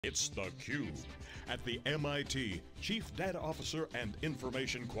It's theCUBE at the MIT Chief Data Officer and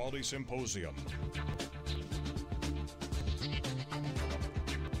Information Quality Symposium.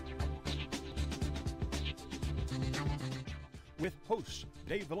 With hosts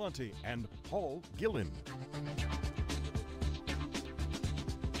Dave Vellante and Paul Gillin.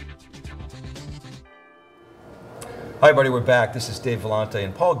 Hi everybody, we're back. This is Dave Vellante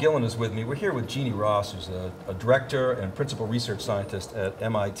and Paul Gillin is with me. We're here with Jeanne Ross, who's a director and principal research scientist at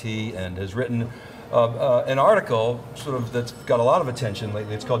MIT and has written an article that's got a lot of attention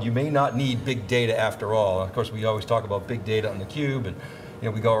lately. It's called "You May Not Need Big Data After All." And of course, we always talk about big data on theCUBE,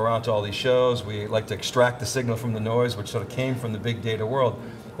 and we go around to all these shows. We like to extract the signal from the noise, which sort of came from the big data world.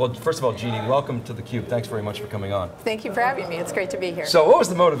 Well, first of all, Jeanne, welcome to theCUBE. Thanks very much for coming on. Thank you for having me. It's great to be here. So what was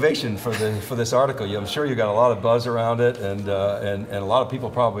the motivation for this article? I'm sure you got a lot of buzz around it, and a lot of people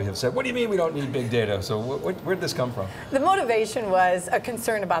probably have said, what do you mean we don't need big data? So where did this come from? The motivation was a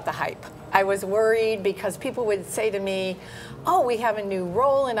concern about the hype. I was worried because people would say to me, oh, we have a new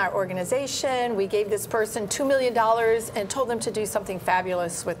role in our organization. We gave this person $2 million and told them to do something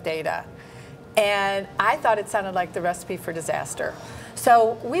fabulous with data. And I thought it sounded like the recipe for disaster.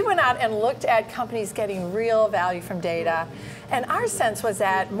 So we went out and looked at companies getting real value from data, and our sense was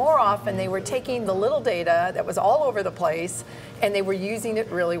that more often they were taking the little data that was all over the place and they were using it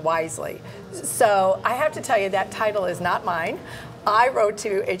really wisely. So I have to tell you, that title is not mine. I wrote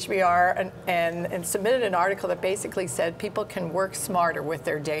to HBR and submitted an article that basically said people can work smarter with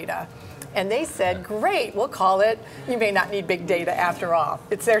their data. And they said, great, we'll call it "You May Not Need Big Data After All."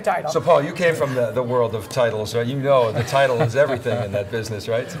 It's their title. So Paul, you came from the world of titles, right? You know the title is everything in that business,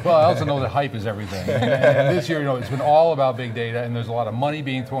 right? Well, I also know that hype is everything. And this year, it's been all about big data, and there's a lot of money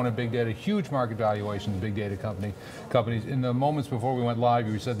being thrown at big data, huge market valuations, big data companies. In the moments before we went live,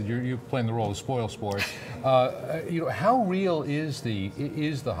 you said that you're playing the role of spoil sport. How real is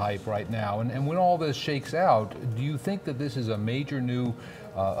the hype right now? And when all this shakes out, do you think that this is a major new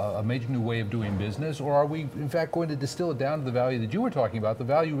way of doing business, or are we in fact going to distill it down to the value that you were talking about? The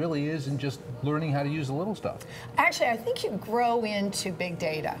value really is in just learning how to use the little stuff. Actually, I think you grow into big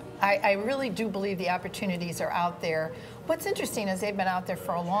data. I really do believe the opportunities are out there. What's interesting is they've been out there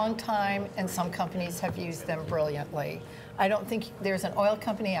for a long time, and some companies have used them brilliantly. I don't think there's an oil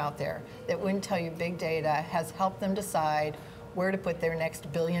company out there that wouldn't tell you big data has helped them decide where to put their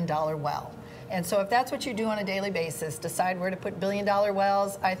next billion-dollar well. And so if that's what you do on a daily basis, decide where to put billion-dollar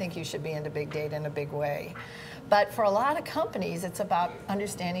wells, I think you should be into big data in a big way. But for a lot of companies, it's about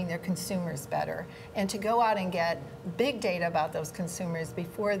understanding their consumers better, and to go out and get big data about those consumers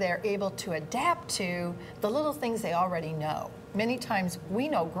before they're able to adapt to the little things they already know. Many times we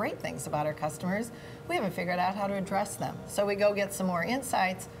know great things about our customers, we haven't figured out how to address them. So we go get some more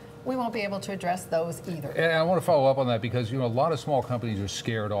insights. We won't be able to address those either. And I want to follow up on that because a lot of small companies are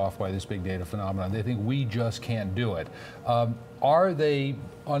scared off by this big data phenomenon. They think we just can't do it.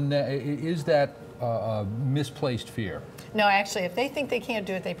 Is that misplaced fear? No, actually, if they think they can't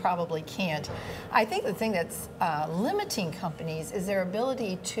do it, they probably can't. I think the thing that's limiting companies is their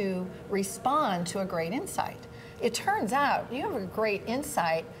ability to respond to a great insight. It turns out you have a great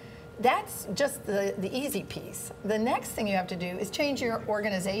insight. That's just the easy piece. The next thing you have to do is change your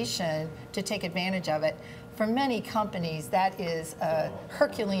organization to take advantage of it. For many companies, that is a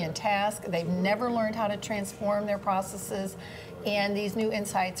Herculean task. They've never learned how to transform their processes, and these new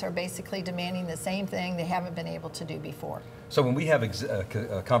insights are basically demanding the same thing they haven't been able to do before. So when we have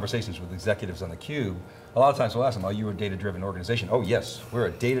conversations with executives on theCUBE, a lot of times we'll ask them, are you a data-driven organization? Oh yes, we're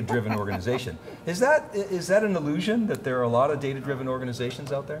a data-driven organization. Is that an illusion that there are a lot of data-driven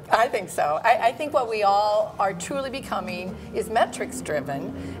organizations out there? I think so. I think what we all are truly becoming is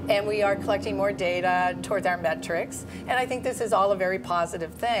metrics-driven, and we are collecting more data towards our metrics, and I think this is all a very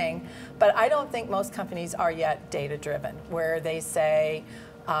positive thing, but I don't think most companies are yet data-driven, where they say,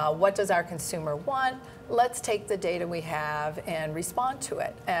 what does our consumer want? Let's take the data we have and respond to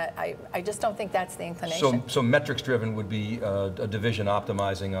it. I just don't think that's the inclination. So metrics driven would be a division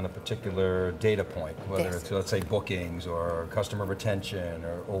optimizing on a particular data point, whether it's, let's say, bookings or customer retention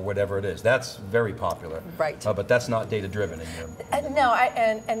or whatever it is. That's very popular. Right. But that's not data driven in your... No,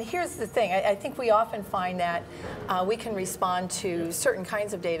 and here's the thing. I think we often find that we can respond to certain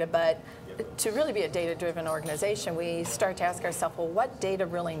kinds of data, but to really be a data-driven organization, we start to ask ourselves, well, what data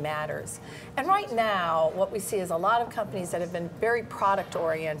really matters? And right now, what we see is a lot of companies that have been very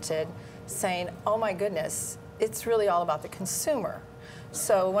product-oriented saying, oh my goodness, it's really all about the consumer.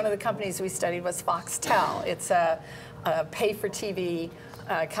 So one of the companies we studied was Foxtel. It's a pay-for-TV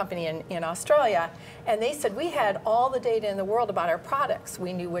company in Australia, and they said we had all the data in the world about our products.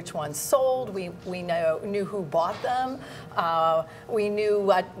 We knew which ones sold, we knew who bought them, we knew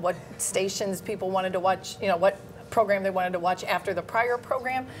what stations people wanted to watch, what program they wanted to watch after the prior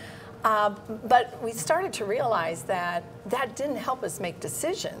program. But we started to realize that that didn't help us make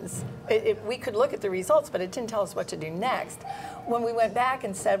decisions. We could look at the results, but it didn't tell us what to do next. When we went back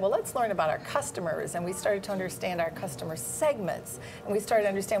and said, well, let's learn about our customers, and we started to understand our customer segments, and we started to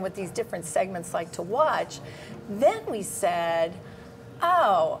understand what these different segments like to watch, then we said,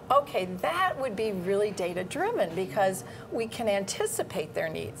 oh, okay, that would be really data-driven because we can anticipate their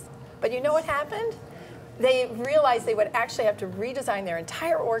needs. But you know what happened? They realized they would actually have to redesign their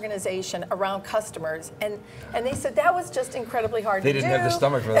entire organization around customers, and they said that was just incredibly hard to do. They didn't have the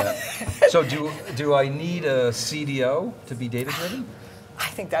stomach for that. So do I need a CDO to be data-driven? I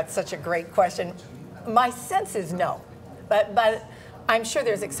think that's such a great question. My sense is no, but I'm sure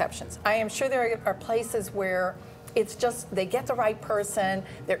there's exceptions. I am sure there are places where it's just they get the right person,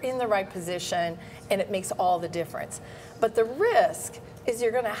 they're in the right position, and it makes all the difference. But the risk is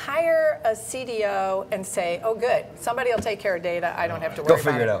you're going to hire a CDO and say, oh good, somebody will take care of data, I don't have to worry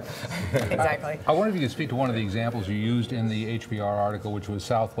about it. Go figure it out. Exactly. I wonder if you could speak to one of the examples you used in the HBR article, which was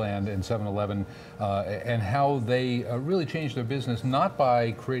Southland and 7-Eleven, and how they really changed their business, not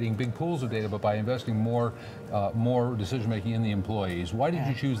by creating big pools of data, but by investing more decision-making in the employees. Why did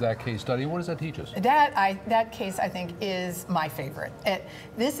you choose that case study? What does that teach us? That case, I think, is my favorite.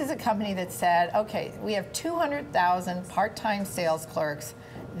 This is a company that said, okay, we have 200,000 part-time sales clerks.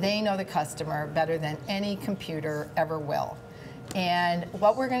 They know the customer better than any computer ever will. And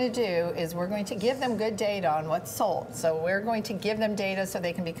what we're going to do is we're going to give them good data on what's sold. So we're going to give them data so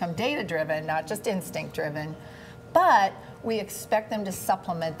they can become data-driven, not just instinct-driven. But we expect them to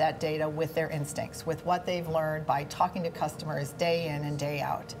supplement that data with their instincts, with what they've learned by talking to customers day in and day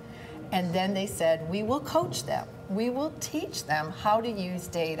out. And then they said, we will coach them. We will teach them how to use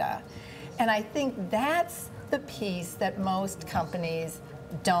data. And I think that's the piece that most companies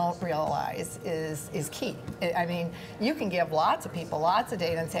don't realize is key. I mean, you can give lots of people lots of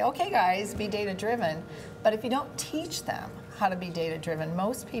data and say, okay guys, be data driven, but if you don't teach them how to be data driven,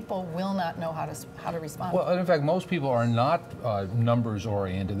 most people will not know how to respond. Well, in fact, most people are not numbers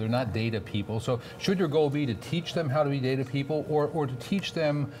oriented, they're not data people. So should your goal be to teach them how to be data people, or to teach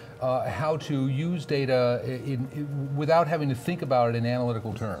them how to use data without having to think about it in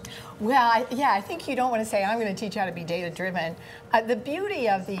analytical terms? Well, I think you don't want to say, I'm going to teach you how to be data-driven. The beauty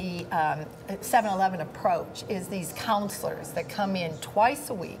of the 7-Eleven approach is these counselors that come in twice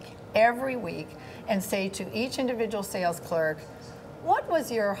a week, every week, and say to each individual sales clerk, what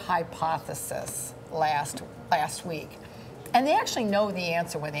was your hypothesis last week? And they actually know the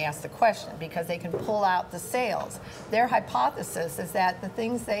answer when they ask the question because they can pull out the sales. Their hypothesis is that the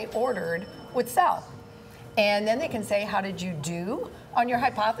things they ordered would sell. And then they can say, how did you do on your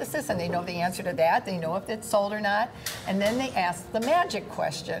hypothesis? And they know the answer to that. They know if it's sold or not. And then they ask the magic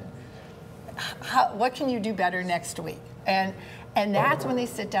question. What can you do better next week? And that's when they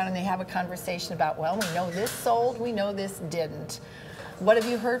sit down and they have a conversation about, well, we know this sold, we know this didn't. What have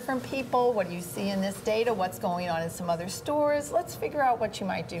you heard from people? What do you see in this data? What's going on in some other stores? Let's figure out what you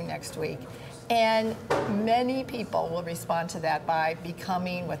might do next week. And many people will respond to that by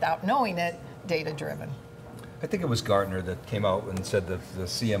becoming, without knowing it, data-driven. I think it was Gartner that came out and said that the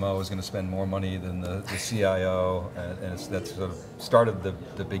CMO is going to spend more money than the CIO, and that sort of started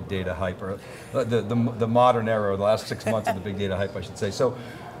the big data hype, or the modern era, the last 6 months of the big data hype, I should say. So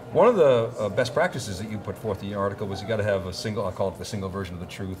one of the best practices that you put forth in your article was you got to have a single, I call it the single version of the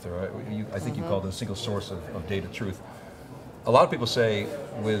truth, or I think you called it a single source of data truth. A lot of people say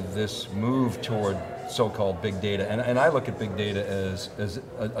with this move toward so-called big data, and I look at big data as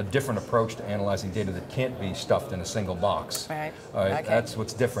a different approach to analyzing data that can't be stuffed in a single box. Right. Okay. That's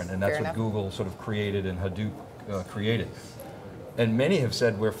what's different, and that's Fair what enough. Google sort of created and Hadoop created. And many have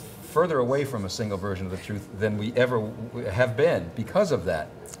said we're further away from a single version of the truth than we ever have been because of that.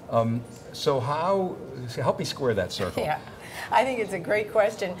 So help me square that circle. Yeah. I think it's a great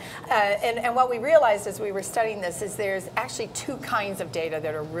question. And what we realized as we were studying this is there's actually two kinds of data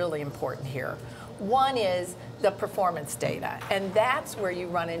that are really important here. One is the performance data, and that's where you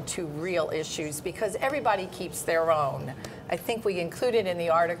run into real issues because everybody keeps their own. I think we included in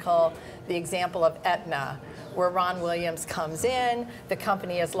the article the example of Aetna, where Ron Williams comes in, the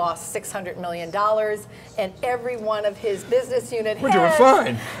company has lost $600 million, and every one of his business unit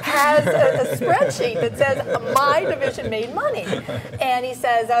has a spreadsheet that says, my division made money. And he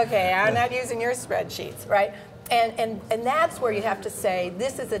says, okay, I'm not using your spreadsheets, right? And that's where you have to say,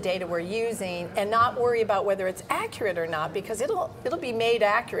 this is the data we're using, and not worry about whether it's accurate or not, because it'll be made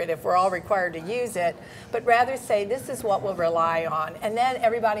accurate if we're all required to use it, but rather say, this is what we'll rely on. And then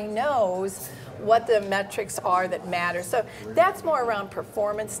everybody knows what the metrics are that matter. So that's more around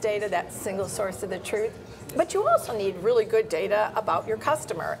performance data, that single source of the truth. But you also need really good data about your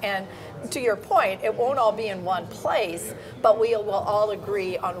customer. And to your point, it won't all be in one place, but we will all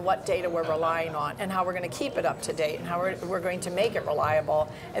agree on what data we're relying on and how we're going to keep it up to date and how we're going to make it reliable.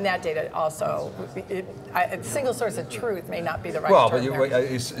 And that data also, a single source of truth may not be the right term. Well, but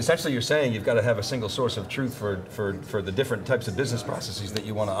essentially you're saying you've got to have a single source of truth for the different types of business processes that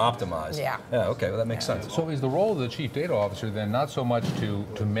you want to optimize. Yeah. Yeah, okay, well that makes sense. So is the role of the Chief Data Officer then not so much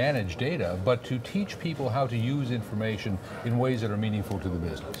to manage data, but to teach people how to use information in ways that are meaningful to the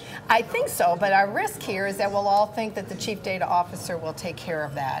business? I think so, but our risk here is that we'll all think that the Chief Data Officer will take care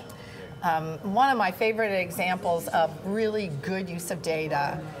of that. One of my favorite examples of really good use of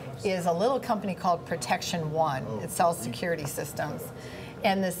data is a little company called Protection One. It sells security systems.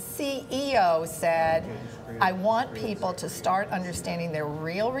 And the CEO said, I want people to start understanding their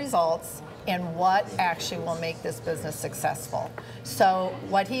real results and what actually will make this business successful. So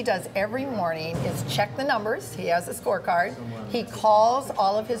what he does every morning is check the numbers. He has a scorecard. He calls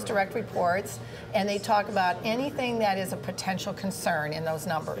all of his direct reports, and they talk about anything that is a potential concern in those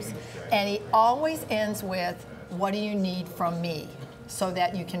numbers. And he always ends with, what do you need from me so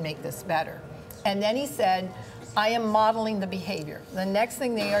that you can make this better? And then he said, I am modeling the behavior. The next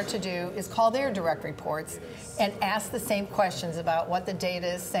thing they are to do is call their direct reports and ask the same questions about what the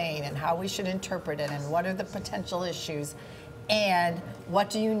data is saying and how we should interpret it and what are the potential issues and what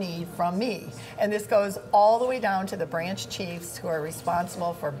do you need from me? And this goes all the way down to the branch chiefs who are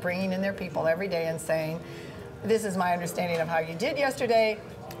responsible for bringing in their people every day and saying, this is my understanding of how you did yesterday,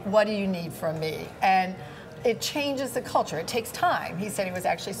 what do you need from me? And it changes the culture. It takes time. He said he was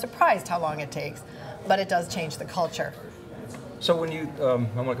actually surprised how long it takes, but it does change the culture. So when you, I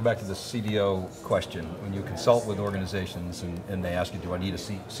want to go back to the CDO question. When you consult with organizations and they ask you, do I need a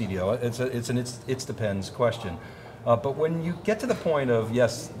CDO? It's an it depends question. But when you get to the point of,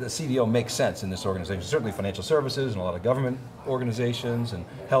 yes, the CDO makes sense in this organization, certainly financial services and a lot of government organizations and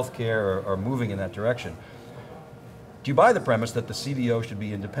healthcare are moving in that direction. Do you buy the premise that the CDO should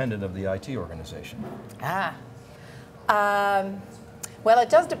be independent of the IT organization? Well,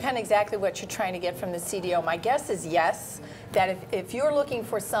 it does depend exactly what you're trying to get from the CDO. My guess is yes, that if you're looking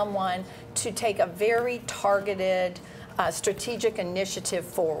for someone to take a very targeted strategic initiative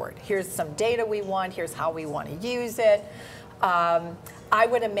forward, here's some data we want, here's how we want to use it. I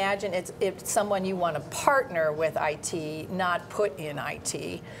would imagine it's someone you want to partner with IT, not put in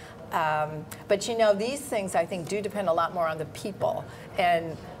IT. But you know, these things I think do depend a lot more on the people.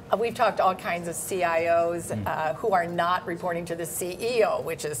 And we've talked to all kinds of CIOs who are not reporting to the CEO,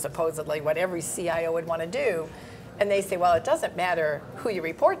 which is supposedly what every CIO would want to do. And they say, well, it doesn't matter who you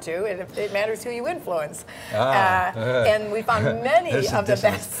report to, it matters who you influence. And we found many of the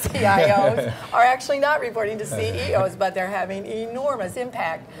best CIOs are actually not reporting to CEOs, but they're having enormous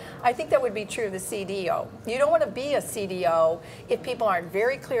impact. I think that would be true of the CDO. You don't want to be a CDO if people aren't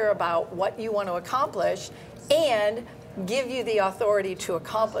very clear about what you want to accomplish and give you the authority to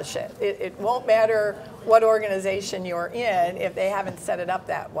accomplish it. It won't matter what organization you're in if they haven't set it up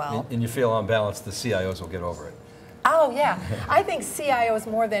that well. And you feel on balance the CIOs will get over it. Oh yeah, I think CIOs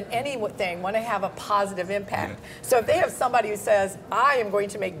more than anything want to have a positive impact. So if they have somebody who says, I am going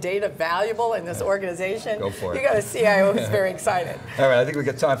to make data valuable in this organization, go for it. You got a CIO who's very excited. All right, I think we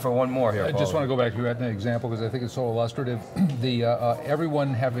got time for one more here. I just want to go back to your example because I think it's so illustrative.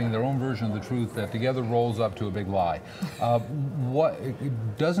 Everyone having their own version of the truth that together rolls up to a big lie.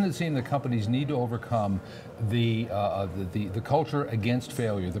 Doesn't it seem that companies need to overcome the culture against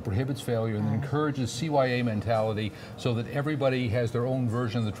failure, that prohibits failure and that encourages CYA mentality so that everybody has their own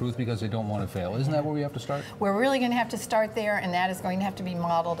version of the truth because they don't want to fail? Isn't that where we have to start? We're really going to have to start there, and that is going to have to be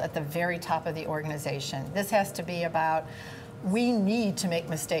modeled at the very top of the organization. This has to be about, we need to make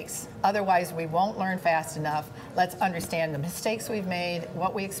mistakes. Otherwise, we won't learn fast enough. Let's understand the mistakes we've made,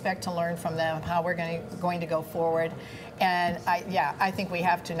 what we expect to learn from them, how we're going to go forward. And I think we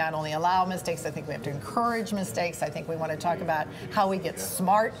have to not only allow mistakes, I think we have to encourage mistakes. I think we want to talk about how we get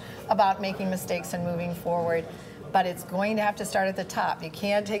smart about making mistakes and moving forward. But it's going to have to start at the top. You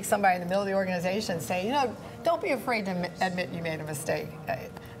can't take somebody in the middle of the organization and say, you know, don't be afraid to admit you made a mistake.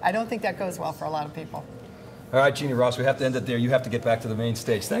 I don't think that goes well for a lot of people. All right, Jeanne Ross, we have to end it there. You have to get back to the main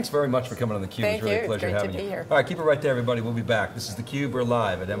stage. Thanks very much for coming on theCUBE. Thank It's really a pleasure having you. Here. All right, keep it right there, everybody. We'll be back. This is theCUBE. We're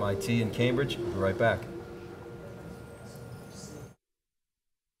live at MIT in Cambridge. We'll be right back.